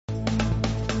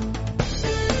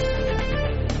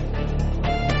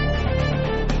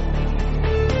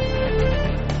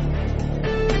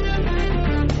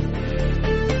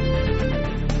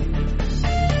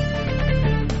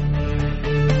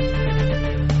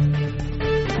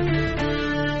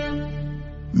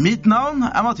Mitt navn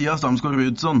Mathias Damsgaard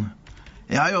Rudson.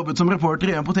 Jeg har jobbet som reporter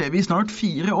igjen på TV i snart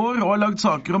 4 år og har lagd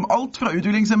saker om alt fra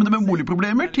utviklingshemmede med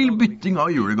boligproblemer til bytting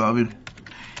av julegaver.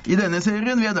 I denne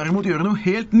serien vil jeg derimot gjøre noe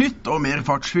helt nytt og mer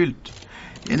fartsfylt.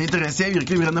 En interesse jeg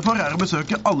virkelig brenner for å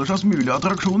besøke alle slags mulige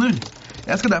attraksjoner.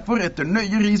 Jeg skal derfor etter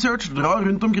nøye research dra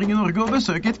rundt omkring i Norge og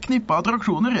besøke et knippe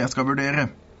attraksjoner jeg skal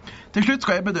vurdere. Til slutt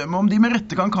skal jeg bedømme om de med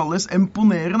rette kan kalles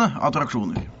imponerende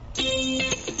attraksjoner.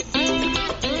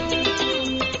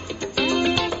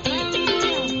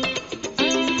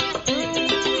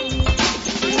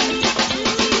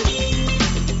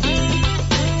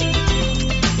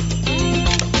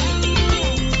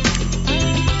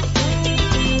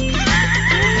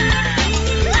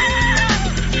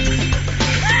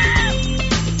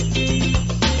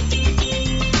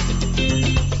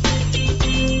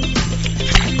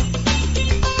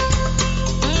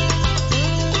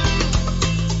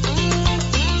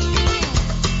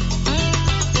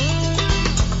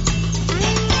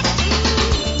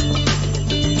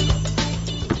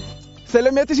 Selv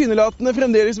om jeg tilsynelatende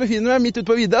fremdeles befinner meg midt ute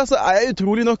på vidda, så jeg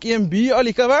utrolig nok i en by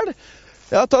allikevel.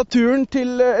 Jeg har tatt turen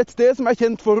til et sted som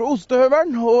kjent for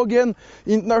ostehøvelen og en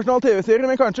internasjonal TV-serie,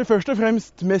 men kanskje først og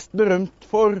fremst mest berømt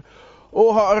for å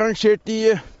ha arrangert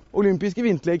de olympiske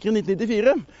vinterleker i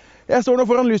 1994. Jeg står nå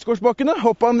foran Lysgårdsbakkene,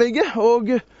 hoppanlegget,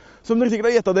 og som dere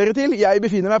sikkert har gjettet dere til, jeg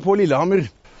befinner meg på Lillehammer.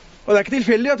 Og det ikke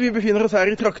tilfeldig at vi befinner oss her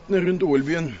i traktene rundt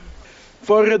OL-byen.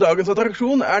 For dagens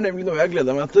attraksjon nemlig noe jeg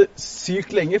gleder meg til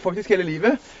sykt lenge, faktisk hele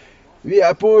livet. Vi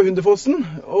på Hundefossen,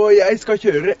 og jeg skal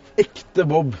kjøre ekte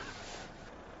bob.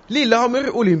 Lillehammer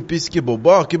olympiske bob-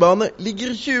 og akebane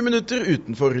ligger 20 minutter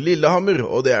utenfor Lillehammer,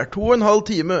 og det 2,5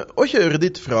 time å kjøre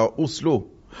dit fra Oslo.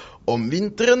 Om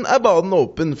vinteren banen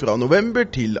åpen fra november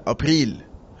til april.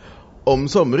 Om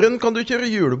sommeren kan du kjøre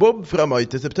julebob fra mai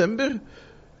til september.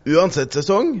 Uansett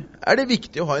sesong det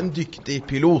viktig å ha en dyktig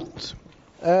pilot.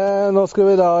 Nå skal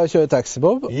vi da kjøre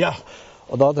taxibob. Ja.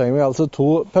 Og da trenger vi altså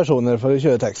 2 personer for å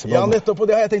kjøre taxibob. Ja, nettopp, og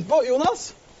det har jeg tenkt på. Jonas!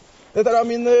 Dette da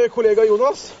min kollega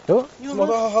Jonas. Jo. Som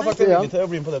har sagt villig til å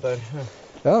bli med på dette her.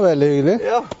 Ja, veldig hyggelig.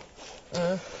 Ja.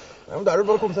 Men da det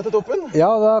bare å komme seg til toppen.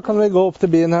 Ja, da kan vi gå opp til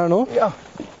bilen her nå. Ja.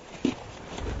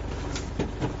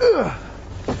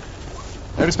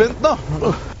 Du spent da?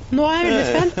 Nå jeg veldig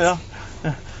spent. Ja.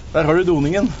 Der har du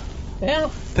doningen. Ja.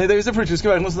 Tenk deg hvis det plutselig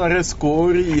skulle være noen sånne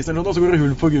skår i isen eller noe, og så går det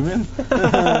hull på gummien.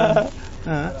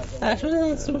 Det som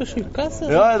en stor tjukkas.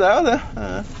 Ja, det jo det.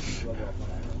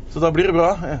 Så da blir det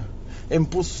bra.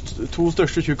 Empos 2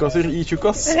 største tjukkaser i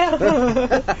tjukkas. Ja.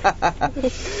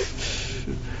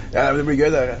 Ja, det blir gøy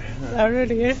det her. Det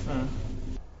veldig gøy.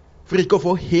 For ikke å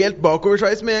få helt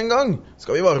bakoversveis med en gang,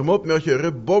 skal vi varme opp med å kjøre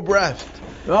Bob Raft.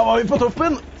 Da var vi på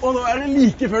toppen, og nå det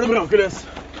like før det braker løs.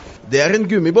 Det en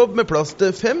gummibob med plass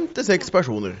til 5 til 6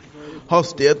 personer.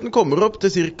 Hastigheten kommer opp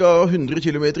til ca. 100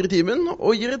 km i timen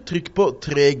og gir et trykk på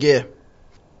 3G.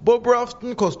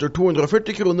 Bobraften koster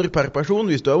 240 kroner per person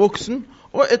hvis du voksen,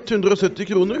 og 170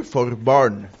 kroner for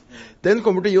barn. Den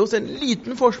kommer til å gi oss en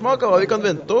liten forsmak av hva vi kan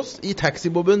vente oss i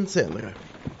taxiboben senere.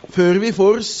 Før vi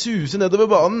får suse nedover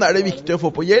banen det viktig å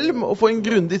få på hjelm og få en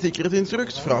grundig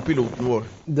sikkerhetsinstruks fra piloten vår.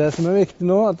 Det som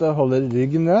viktig nå at jeg holder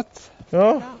ryggen rett.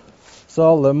 Ja. Så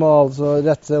alle må altså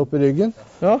rette seg opp i ryggen.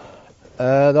 Ja.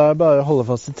 Da det bare å holde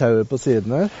fast i tauet på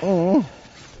siden her.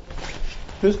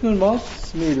 Pust normalt,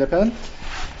 smile pent,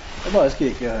 og bare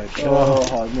skrike høyt og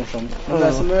ha det morsomt. Men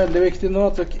det som veldig viktig nå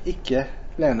at dere ikke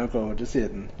lener dere over til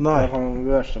siden. Nei. Da kan vi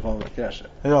i verste fall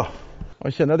krasje. Ja.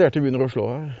 Jeg kjenner at hjertet begynner å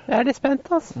slå her. Jeg litt spent,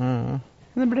 altså.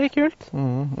 Men det blir kult.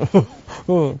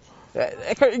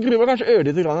 Jeg gruer meg kanskje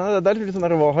ørlite grann. Det litt sånn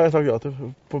der, hva har jeg sagt ja til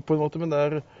på en måte, men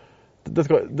det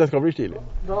skal bli stilig.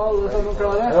 Da alle sammen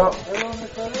klare? Ja. Ja, vi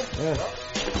klare. Ja.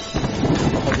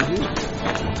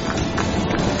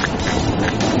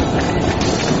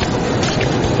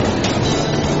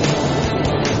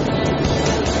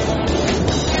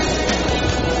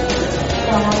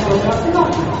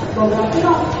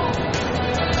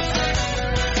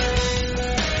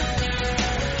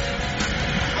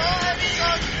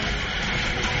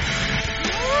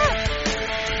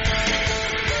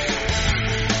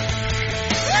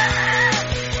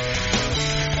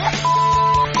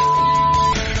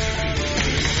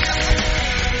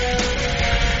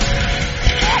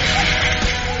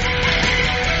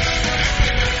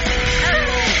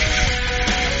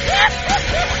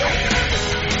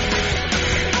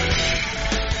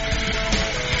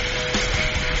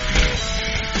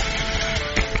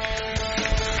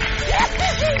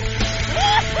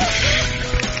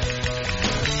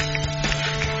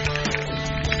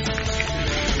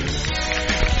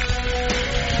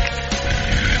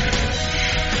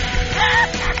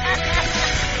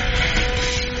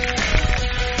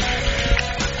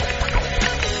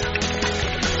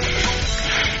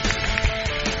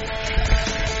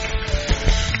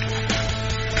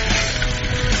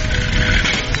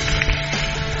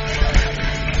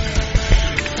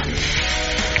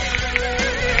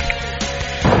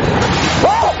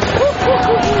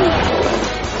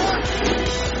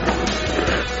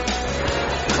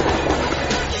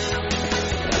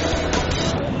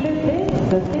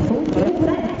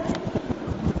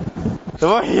 Det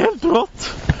var helt rått.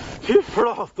 Fy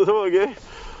flate, det var gøy.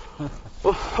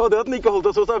 Og det at den ikke holdt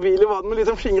seg så stabil i vannet, men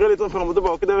liksom skingret litt sånn frem og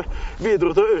tilbake, det bidro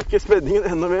til å øke spenningen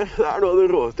enda mer. Det er noe av det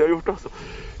råeste jeg har gjort, altså.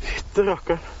 Fytte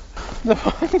rakkeren. Det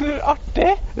var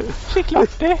artig. Skikkelig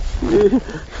artig.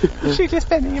 Skikkelig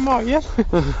spenning i magen.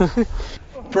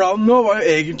 Planen nå var jo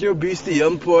egentlig å by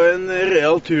Stian på en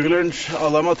real turlunsj à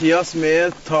la Mathias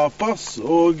med tapas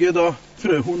og da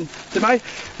frøhorn til meg.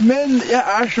 Men jeg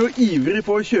er så ivrig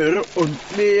på å kjøre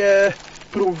ordentlig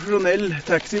profesjonell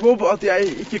taxibob at jeg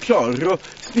ikke klarer å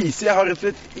spise. Jeg har rett og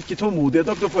slett ikke tålmodighet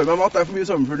nok til å få i meg mat. Det er for mye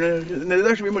sommerfugler nedi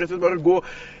der, så vi må rett og slett bare gå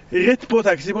rett på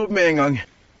taxibob med en gang.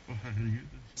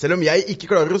 Selv om jeg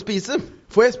ikke klarer å spise,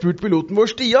 får jeg spurt piloten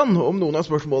vår Stian om noen av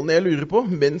spørsmålene jeg lurer på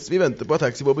mens vi venter på at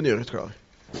taxiboben gjøres klar.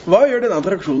 Hva gjør denne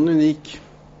attraksjonen unik?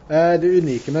 Det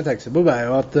unike med taxibob er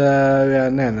jo at vi er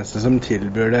den eneste som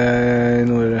tilbyr det i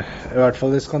hvert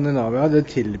fall i Skandinavia. Det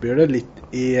tilbyr det litt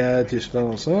i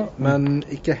Tyskland også, men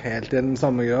ikke helt i den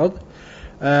samme grad.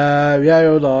 Vi er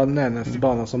jo da den eneste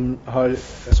banen som har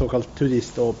såkalt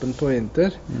turiståpen på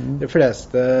vinter. De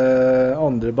fleste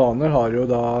andre baner har jo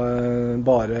da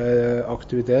bare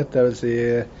aktivitet, det vil si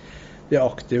de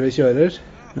aktive kjører.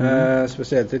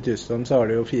 Spesielt i Tyskland så har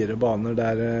de jo 4 baner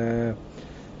der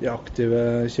de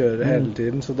aktive kjører hele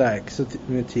tiden, så det er ikke så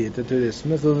mye tid til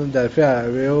turisme. Så derfor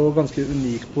er vi jo ganske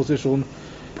unik posisjon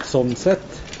sånn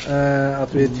sett,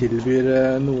 at vi tilbyr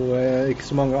noe ikke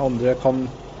så mange andre kan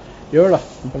gjøre da,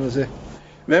 kan du si.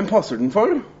 Hvem passer den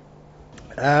for?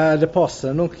 Det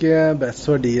passer nok best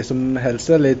for de som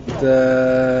helst er litt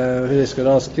friske og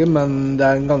raske, men det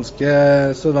er en ganske,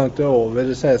 så langt det er over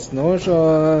 16 år, så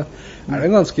er det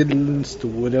en ganske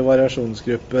stor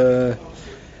variasjonsgruppe.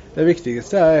 Det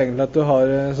viktigste er egentlig at du har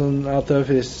sånn, at du er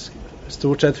frisk,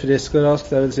 stort sett frisk og rask,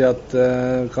 det vil si at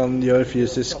du kan gjøre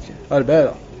fysisk arbeid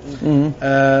da.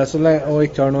 Så lenge, og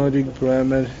ikke har noen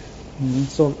ryggproblemer,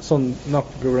 sånn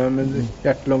nakkeproblemer,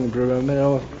 hjerte-lungeproblemer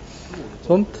og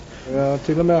sånt. Jeg har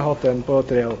til og med hatt en på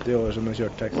 83 år som har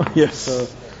kjørt taxi. Yes. Så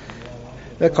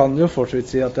jeg kan jo fortsatt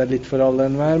si at det er litt for alle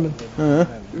enn hver, men...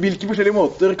 Hvilke forskjellige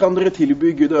måter kan dere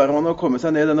tilby Gud og hvermann å komme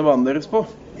seg ned denne banen deres på?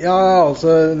 Ja, altså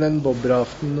den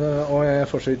bobraften og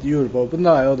fortsatt juleboben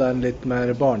da, er jo den litt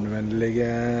mer barnevennlige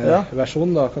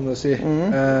versjon da, kan du si.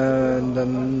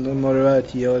 Den må du være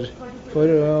 10 år for,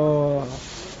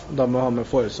 og da må du ha med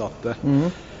foresatte.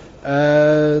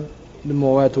 Det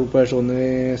må være 2 personer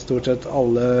i stort sett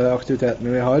alle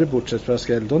aktivitetene vi har, bortsett fra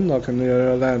skeleton. Da kan du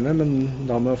gjøre det alene, men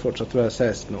da må du fortsatt være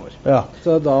 16 år. Ja.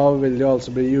 Så da vil det jo altså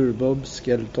bli julebob,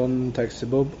 skeleton,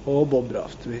 taxibob og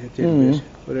bobraft vi tilbyr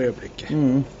for øyeblikket.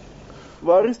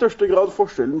 Hva er i største grad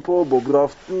forskjellen på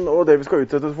bobraften og det vi skal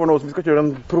utsette for nå som vi skal kjøre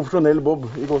en profesjonell bob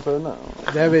i gåsøyene?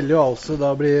 Det vil jo altså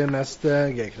da bli mest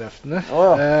G-kreftene.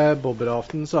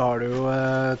 Bobraften så har du jo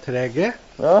 3G.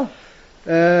 Ja.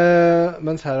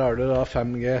 Mens her har du da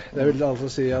 5G. Det vil altså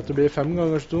si at du blir 5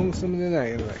 ganger så tung som din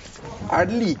egen vekt. Er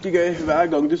det like gøy hver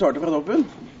gang du starter fra toppen?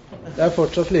 Det er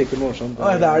fortsatt like morsomt.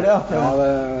 Det er det,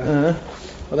 ja.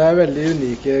 Og det er veldig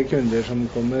unike kunder som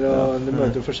kommer, og du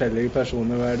møter forskjellige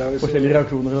personer hver dag. Forskjellige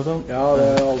reaksjoner og sånn? Ja, det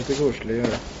er alltid koselig å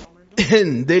gjøre.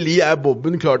 Endelig er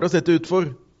Bobben klar til å sette ut for.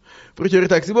 For å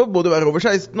kjøre taxibob må du være over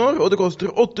 16 år, og det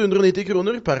koster 890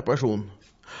 kroner per person.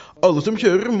 Alle som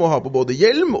kjører må ha på både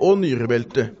hjelm og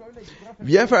nyrebelte.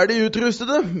 Vi er ferdig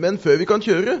utrustede, men før vi kan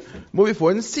kjøre, må vi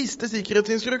få en siste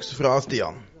sikkerhetsinstruks fra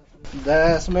Stian.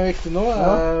 Det som er viktig nå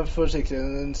for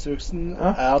sikkerhetsinstruksen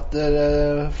er at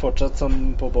dere fortsatt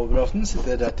som på bobraften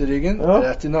sitter rett i ryggen,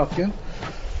 rett i nakken.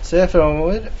 Se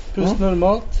fremover, pust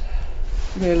normalt,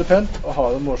 smile pent og ha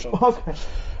det morsomt.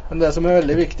 Men det som er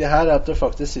veldig viktig her er at du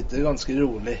faktisk sitter ganske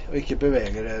rolig og ikke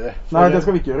beveger dere. For nei, det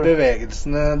skal vi ikke gjøre.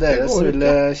 Bevegelsene deres vil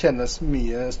kjennes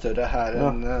mye større her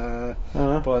enn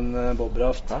på en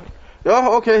bobraft. Ja,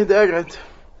 ok, det er greit.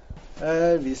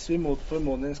 Hvis vi mot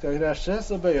formodning skal krasje,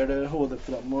 så bøyer dere hodet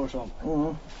fremover sånn.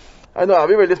 Nei, nå er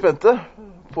vi veldig spente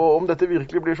på om dette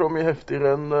virkelig blir så mye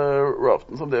heftigere enn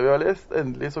raften som det vi har lest.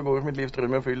 Endelig så går mitt livs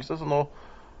drøm i oppfyllelse, så nå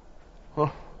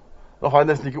har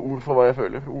jeg nesten ikke ord for hva jeg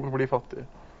føler. Ord blir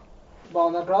fattige.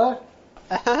 Banen er klar?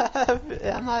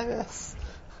 Jeg er nervøs,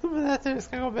 men jeg tror det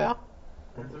skal gå bra.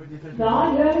 Da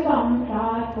gjør vi banen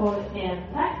klar for en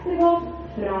taxibob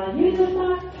fra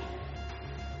juniorstart.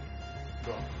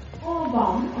 Og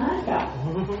banen er klar.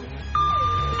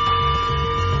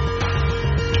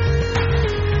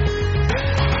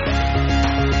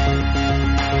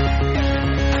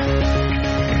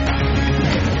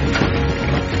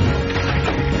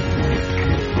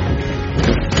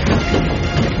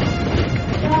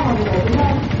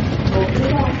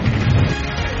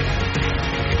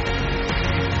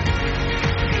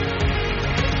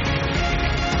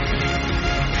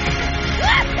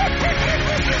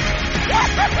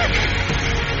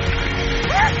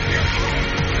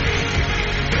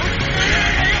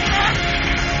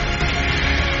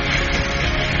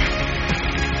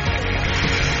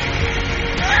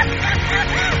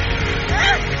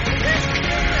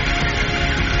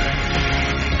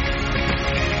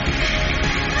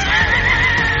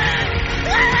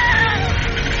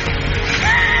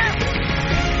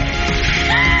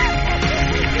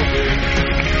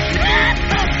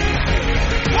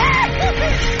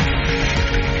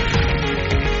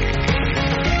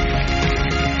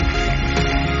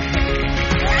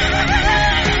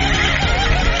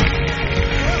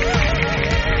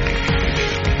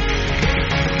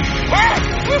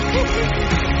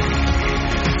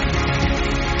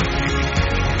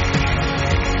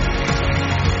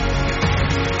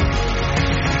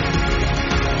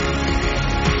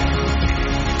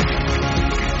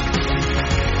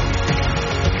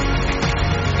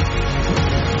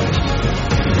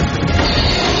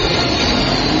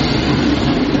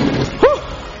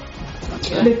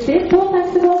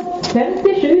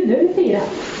 57,04.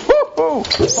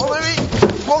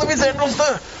 Kvalifisert oss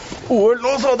til OL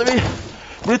nå, så hadde vi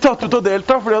blitt tatt ut og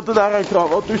delta, fordi at det der er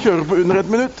kravet at du kjører på under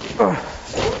 1 minutt.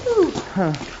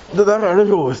 Det der er det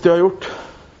råeste jeg har gjort.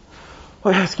 Og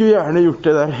jeg skulle gjerne gjort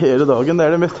det der hele dagen. Det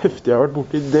er det mest heftige jeg har vært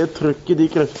borti. Det trøkket, de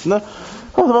kreftene.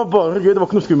 Og det var bare gøy. Det var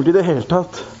ikke noe skummelt i det hele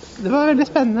tatt. Det var veldig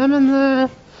spennende, men det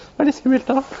var litt skummelt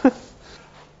da.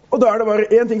 Og da er det bare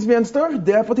én ting som gjenstår.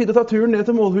 Det er på tide å ta turen ned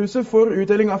til målhuset for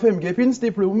utdeling av 5G-pins,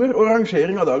 diplomer og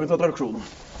rangering av dagens attraksjon.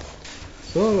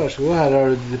 Så, vær så god. Her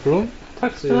har du diplom.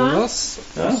 Takk skal du ha. Jonas.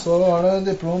 Og så var det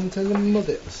diplom til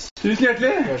Mathias. Tusen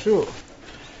hjertelig. Vær så god.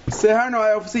 Se her, nå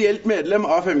er jeg offisielt medlem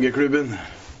av 5G-klubben.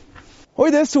 Og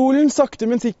i det solen sakte,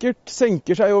 men sikkert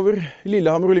senker seg over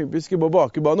Lillehammer olympiske bob- og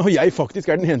akebane, og jeg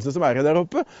faktisk er den eneste som er her der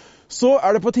oppe, så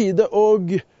er det på tide å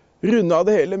runde av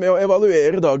det hele med å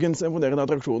evaluere dagens imponerende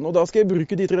attraksjon. Og da skal jeg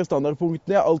bruke de 3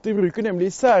 standardpunktene jeg alltid bruker,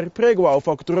 nemlig særpreg,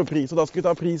 wow-faktor og pris. Og da skal vi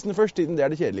ta prisen først, siden det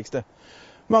er det kjedeligste.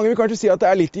 Mange vil kanskje si at det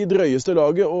er litt i drøyeste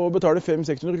laget å betale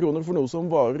 500-600 kroner for noe som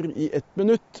varer i 1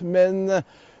 minutt, men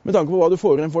med tanke på hva du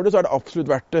får igjen for det, så er det absolutt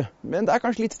verdt det. Men det er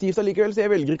kanskje litt stivt allikevel, så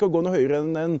jeg velger ikke å gå noe høyere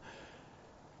enn en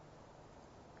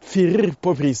 4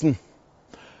 på prisen.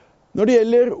 Når det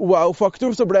gjelder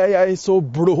wow-faktor, så ble jeg så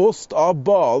blåst av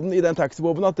banen i den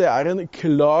taxiboben at det er en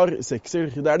klar 6er.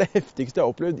 Det er det heftigste jeg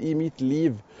har opplevd i mitt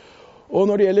liv. Og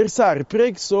når det gjelder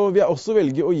særpreg, så vil jeg også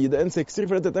velge å gi det en 6er,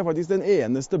 for dette er faktisk den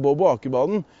eneste bob- og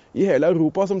akebanen i hele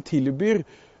Europa som tilbyr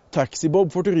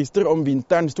taxibob for turister om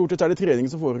vinteren. Stort sett er det trening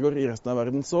som foregår i resten av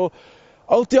verden. Så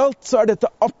alt i alt så er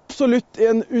dette absolutt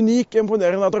en unik,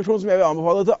 imponerende attraksjon som jeg vil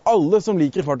anbefale til alle som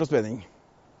liker fart og spenning.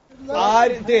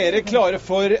 Er dere klare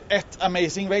for et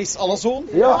Amazing Race à la Zone?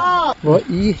 Ja! Hva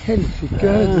i helsike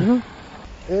er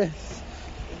det?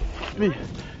 Vi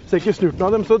ser ikke snurten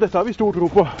av dem, så dette har vi stor tro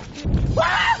på.